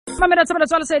mamela tsebela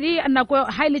tswala sedi nako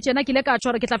haile tjena ke le ka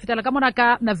tshwara ke tla fetela ka mona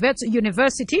ka Wits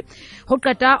University ho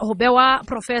qeta ho bewa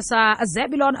Professor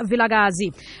Zeblon Vilakazi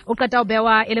o qeta ho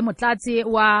bewa ele motlatsi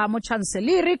wa mo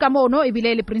Chancellor ka mono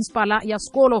ebile le principal ya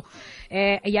skolo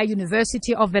ya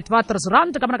University of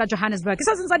Witwatersrand ka mona ka Johannesburg ke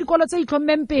sa sentsa dikolo tse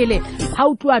itlhommeng pele ha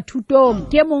o tloa thutong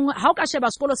ke mong ha o ka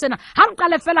sheba skolo sena ha o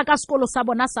qale fela ka skolo sa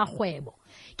bona sa kgwebo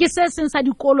ke se seng sa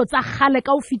dikolo tsa gale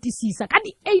ka o fetisisa ka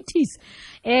di 80s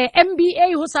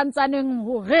MBA ho santsaneng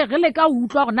ho re le ka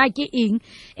utlwa gore na ke eng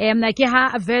ke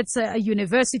ha Wits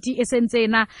University e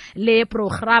sentsena le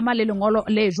programa le lengolo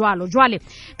le jwalo jwale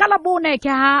ka la bone ke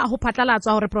ha ho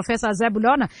phatlalatswa hore Professor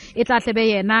Zeblon e tla tlebe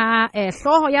yena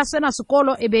hloho ya sena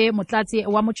sekolo ebe motlatsi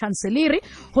wa mo Chancellor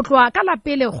ho tloa ka la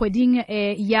pele kgweding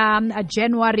ya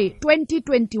January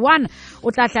 2021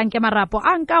 o tla tlanke marapo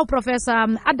a nka o Professor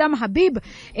Adam Habib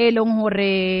e leng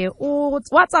hore o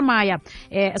wa tsamaya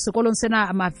sekolong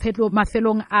sena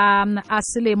mafelong a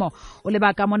selemo o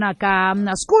leba ka mona ka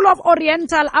School of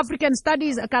Oriental African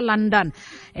Studies ka London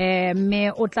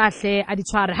me o tlahle a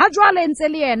ditshware ha jwale ntse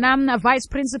le yena Vice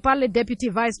Principal le Deputy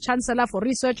Vice Chancellor for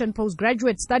Research and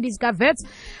Postgraduate Studies ka Wits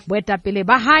boetapele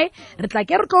ba hae re tla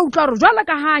ke re tlo utlwa re jwala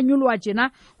ka ha nyolwa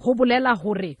tjena go bolela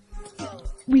hore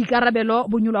boikarabelo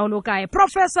bonyolwa ho kae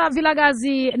Professor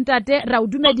Vilakazi ntate ra o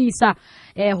dumedisa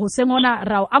ho sengona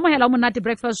ra o amohela Monate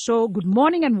Breakfast Show. Good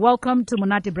morning and welcome to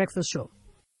Monate Breakfast Show.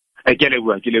 Ke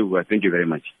leboha, thank you very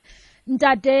much.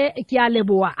 Ntate ke a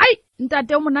leboha ai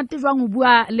ntate o monate jwang o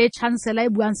bua le Chancellor e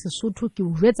buang Sesotho ke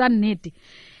o jwetsa nnete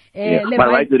le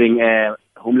ba during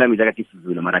homeland mejaka ke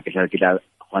Sezulu mara ke tla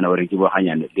gona hore ke bo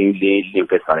hanyane le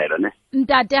pesarelo ne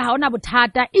ntate ha ona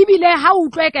bothata ebile ha o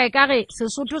utlwe ka ekare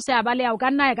Sesotho se a bale ya o ka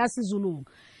nna ya ka Sezulung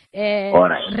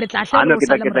re tla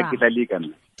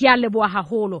ke a leboha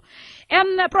haholo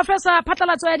Professor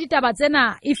phatlalatso ya ditaba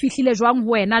tsena e fihlile jwang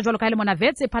ho wena jwalo ka le mona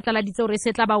Wits e phatlaladitse hore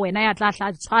se tla ba wena ya tla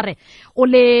hla tshware o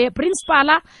le principal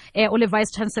o le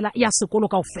vice chancellor ya sekolo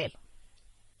kaofela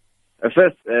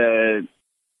first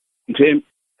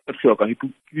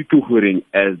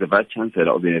as the vice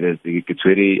chancellor of the university it's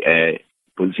very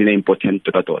position important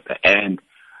to tota and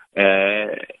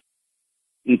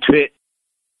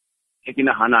ke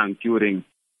nahanang during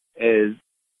as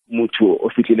motho o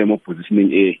fitlile mo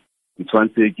positioning e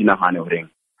tshwantse ke nahane hore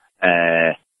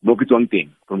mo ke tswang teng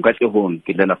from katlehong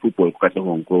ke dlala football ko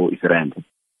katlehong ko Israel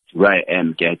where I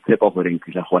am ke tshepa hore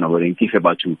ke tla gona hore ke fe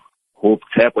batho hope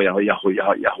tshepo ya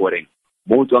hore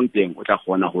mo tswang teng o tla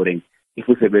gona hore e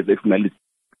go sebetsa e funa le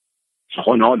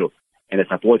gonolo and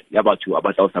support ya batho a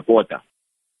batla o supporta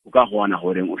o ka gona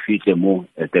hore o fitle mo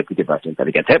deputy vice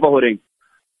chancellor ke tshepa hore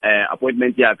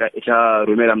appointment ya ka e tla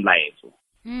romela mlaetso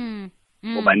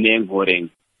o baneng hore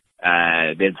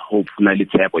there's hope na le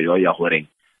tshepo ya hore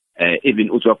even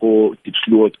o tswa ko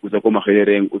Ditlot o tswa ko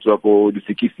Magelereng o tswa ko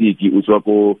Disikisiki o tswa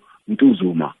ko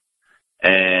Ntuzuma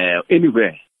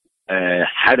anywhere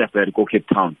Heidelberg ko Cape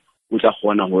Town o tla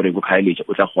gona hore go college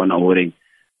o tla gona hore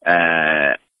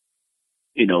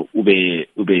you know ube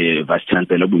vice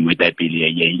chancellor bo mo etapele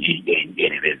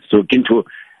ya so kinto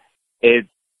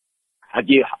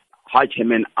ha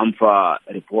chairman amfa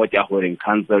report ya hore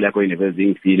council ya ko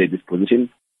university file this position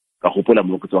ka hopola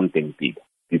mo go tswang teng pele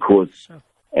because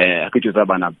ke tshotsa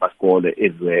bana ba sekolo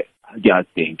everywhere ya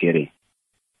teng kere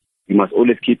you must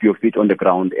always keep your feet on the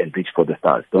ground and reach for the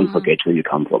stars don't forget where you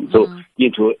come from so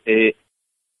into if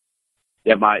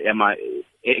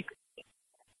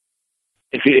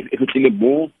it's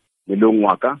more the long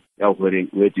waka ya hore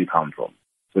where do you come from.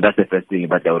 So that's the first thing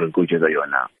about our go to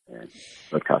yona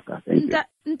broadcaster. Thank you.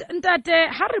 Ntate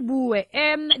ha re bue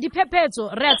diphephetso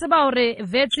re a tseba hore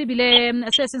Wits bile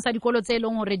se seng sa dikolo tse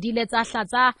leng hore di le tsa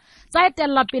hlatsa tsa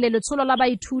etella pele letsholo la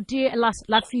baithuti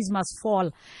la fees must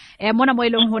fall mona mo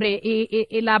eleng hore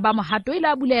e la ba mohato ile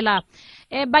a bulela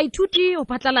baithuti ho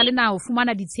phatlala le na ho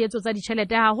fumana ditshietso tsa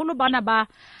ditšhelete haholo bana ba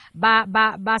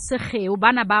segeo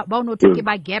bana ba ono ke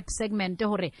ba gap segment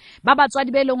hore ba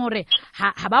batswadi be leng hore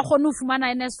ha ba kgone ho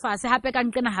fumana NSFAS hape ka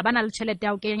nqena ha bana le tšhelete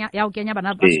ya ho kenya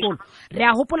bana ba sekolo re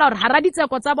a hopola hore hara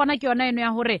ditseko tsa bona ke yona eno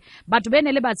ya hore batho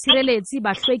bene le ba tshireletsi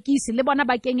ba hlwekisi le bona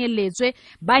ba kenyelletswe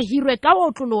ba hirwe ka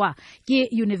o tloloa ke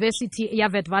University ya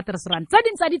Witwatersrand tsa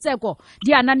ding tsa ditseko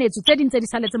di ananetswe tse ding tse di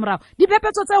saletse morago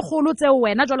diphephetso tse kgolo tseo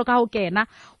wena jwalo ka ho kena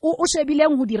o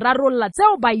shebileng ho di rarolla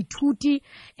tseo baithuti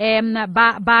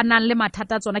ba nang le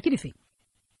mathata tsona ke dife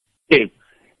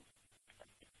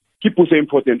keep so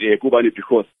important kubani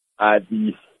because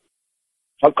the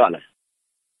faqala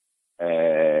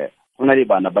hona le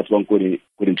bana ba tswang ko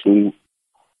dintlong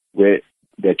where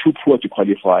they're too poor to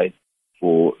qualify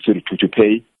for to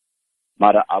pay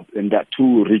mara and they're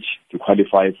too rich to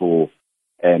qualify for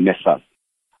NSFAS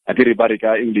a ke re ba re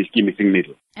ka English ke missing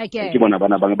middle ke bona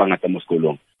bana ba ngata mo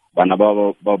sekolong bana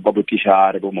ba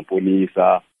botishare bo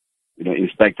mapolisa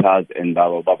inspectors and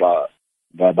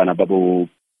bana ba bo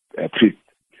priest.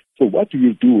 So what do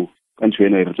you do country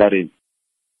in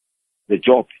the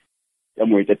job ya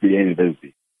mo eta pele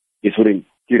university is for to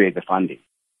raise the funding.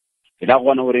 That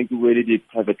one hore ke wele di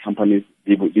private companies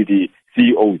the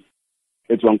CEOs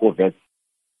it's one go vet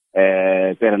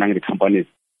there nang the companies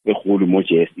e golo mo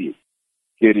JSE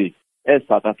kere as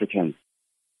South Africans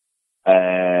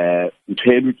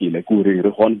ntwelu kile ku re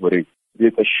gone hore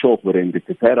it's a show hore the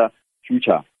prepare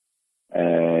future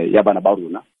ya bana ba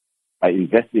rona by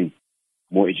investing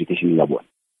more education in bona.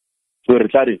 So re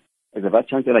tla as a vice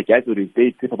chancellor ke a to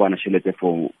repay tse bana shelete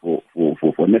for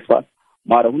NSFAS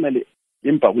mara hona le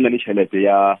impa hona le shelete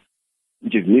ya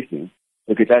which is missing.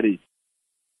 So ke tla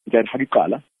ha ke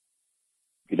qala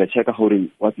ke check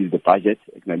what is the budget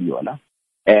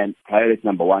and priority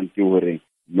number 1 ke hore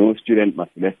no student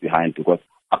must be left behind because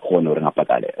akgona hore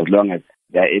ngapatale as long as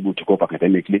they are able to cope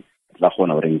academically la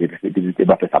khona hore ngebe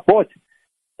ba support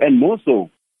and more so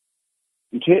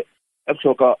nke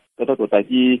absoka tota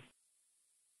ki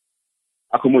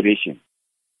accommodation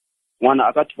wana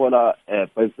akathola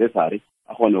bursary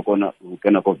akgona kona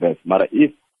ukena ko vet mara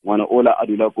if wana ola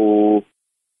adula ko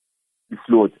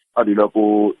float adula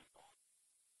ko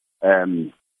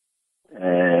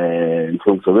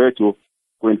Soweto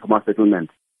go informal settlement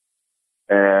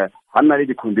hanna le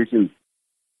di conditions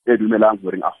tse dumelang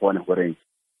hore a gone hore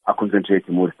a concentrate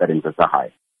mo studying tsa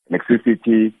high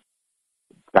electricity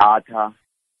data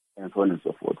and so on and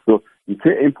so forth. So it's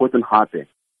important hape e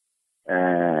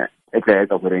tla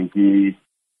etsa hore ke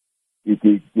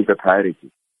a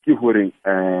priority ke hore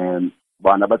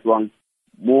bana ba tswang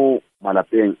mo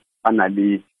malapeng ana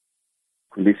le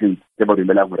conditions tse ba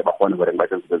dumelang hore ba gone hore ba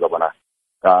tsentse tsa bona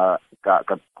ka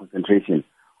concentration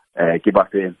ke ba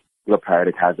fe ke ba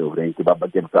prioritize hore ke ba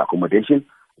get accommodation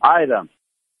either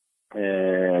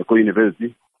go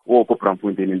university or go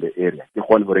Braamfontein in the area ke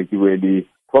gone hore ke we le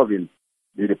province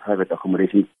le the private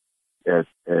accommodation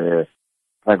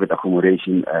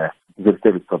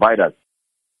service providers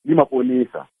di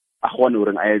maponisa a gone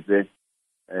hore a etse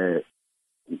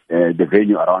the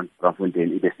venue around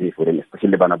Braamfontein is safe for them,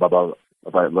 especially bana ba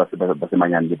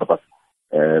semanyane le ba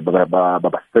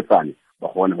setsane ba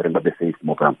gone hore ba be safe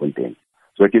mo Braamfontein.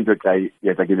 So ke ntse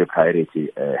ya tsa ke the priority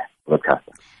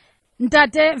broadcaster.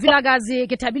 Ntate Vilakazi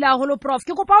ke thabile haholo Prof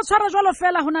ke kopa o tshwara jwalo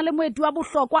fela hona le moeti wa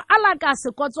bohlokwa ala ka se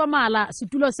kotsomala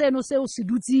setulo seno se o se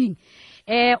dutsing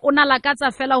o na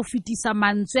lakatsa fela ho fitisa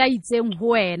mantswe a itseng ho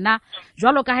wena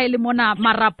jwalo ka ha ile mona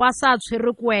marapa sa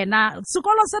tshwere ku wena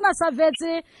sekolo sena sa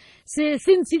vetse se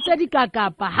ntshitse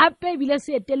dikakapa hape bile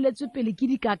se etelletswe pele ke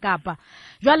dikakapa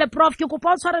jwale Prof ke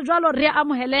kopa o tshware jwalo re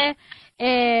amohele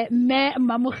mme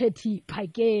Mamokgethi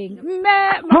Phakeng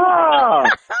mme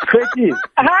Kgethi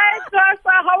hi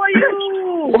Twasa, how are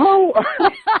you? Wow.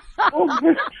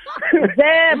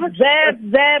 Zeb,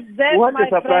 what my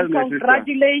friend,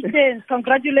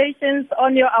 congratulations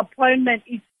on your appointment.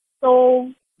 It's so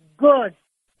good.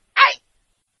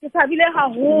 Ke thabile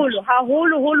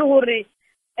haholo hore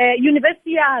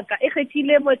university ya ka e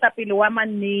khethile moetapele wa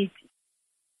Monate.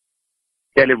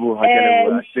 We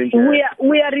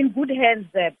are in good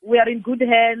hands, Zeb. We are in good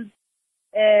hands.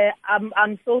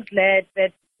 I'm so glad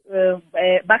that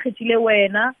ba khethile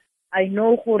wena. I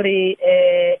know gore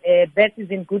that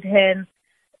is in good hands.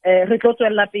 Re tlo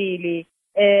tswela pele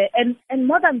and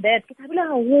more than that ke thabile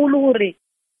haholo hore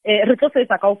re tlo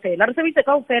sebetsa kaofela re sebetsa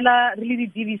kaofela re le di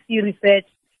DVC research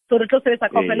so re tlo sebetsa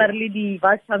kaofela re le di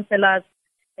vice chancellors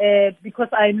because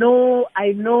I know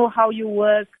how you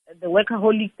work, the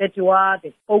workaholic that you are,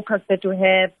 the focus that you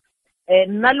have.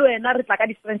 Nna le wena re tla ka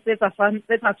difference tse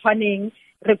tsa tshwaneng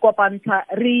re kopantsa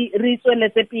re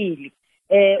tsweletse pele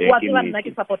wa tsela nna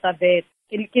ke supporta vet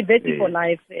ke vet for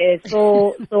life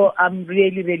so I'm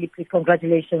really pleased.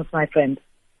 Congratulations my friend.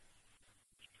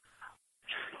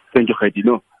 Thank you Kgethi.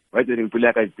 No right there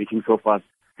Vilakazi is speaking so fast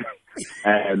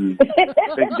thank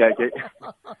you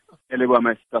ele ba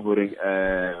ma sta hore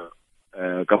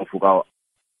ka go fuka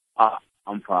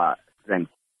amfa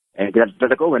strength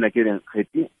ke go wena ke reng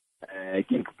Kgethi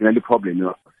ke na le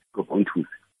problem go on truth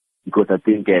because I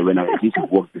think when I used to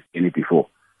work this any before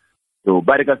so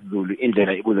barika Zulu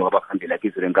indlela ibuzo kwabakhambela ke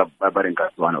zirenka barenka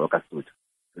tswana wakasuthu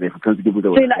so le futhi ke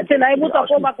buzo tsela ibuzo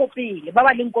ko ba kopile ba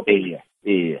ba leng kopile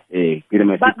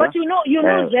but you know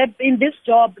that in this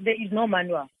job there is no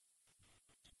manual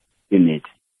in it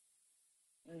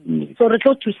so re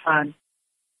tlo thusana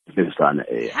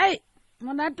hai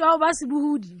monate wa ba se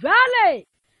buhudi jale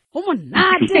ho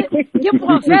monate ke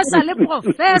professor le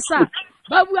professor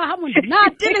ba bua ha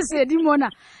monate le sedi mona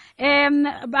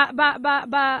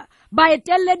ba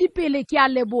etelle dipele ke a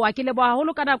leboa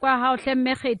haholo ka nako ya hao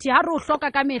hlemme kgethi ha re o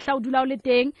hloka ka mehla o dula o le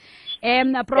teng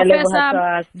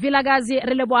Professor Vilakazi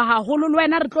re leboa haholo le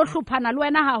wena re tlo hlophana le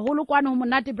wena haholo kwana ho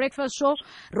Monate Breakfast Show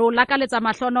re o lakaletsa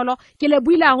mahlonolo ke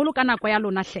leboile haholo ka nako ya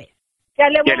lona hle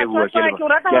ke leboa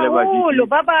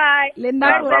bye bye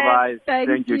bye bye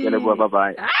thank you ke leboa bye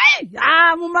bye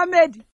momamedi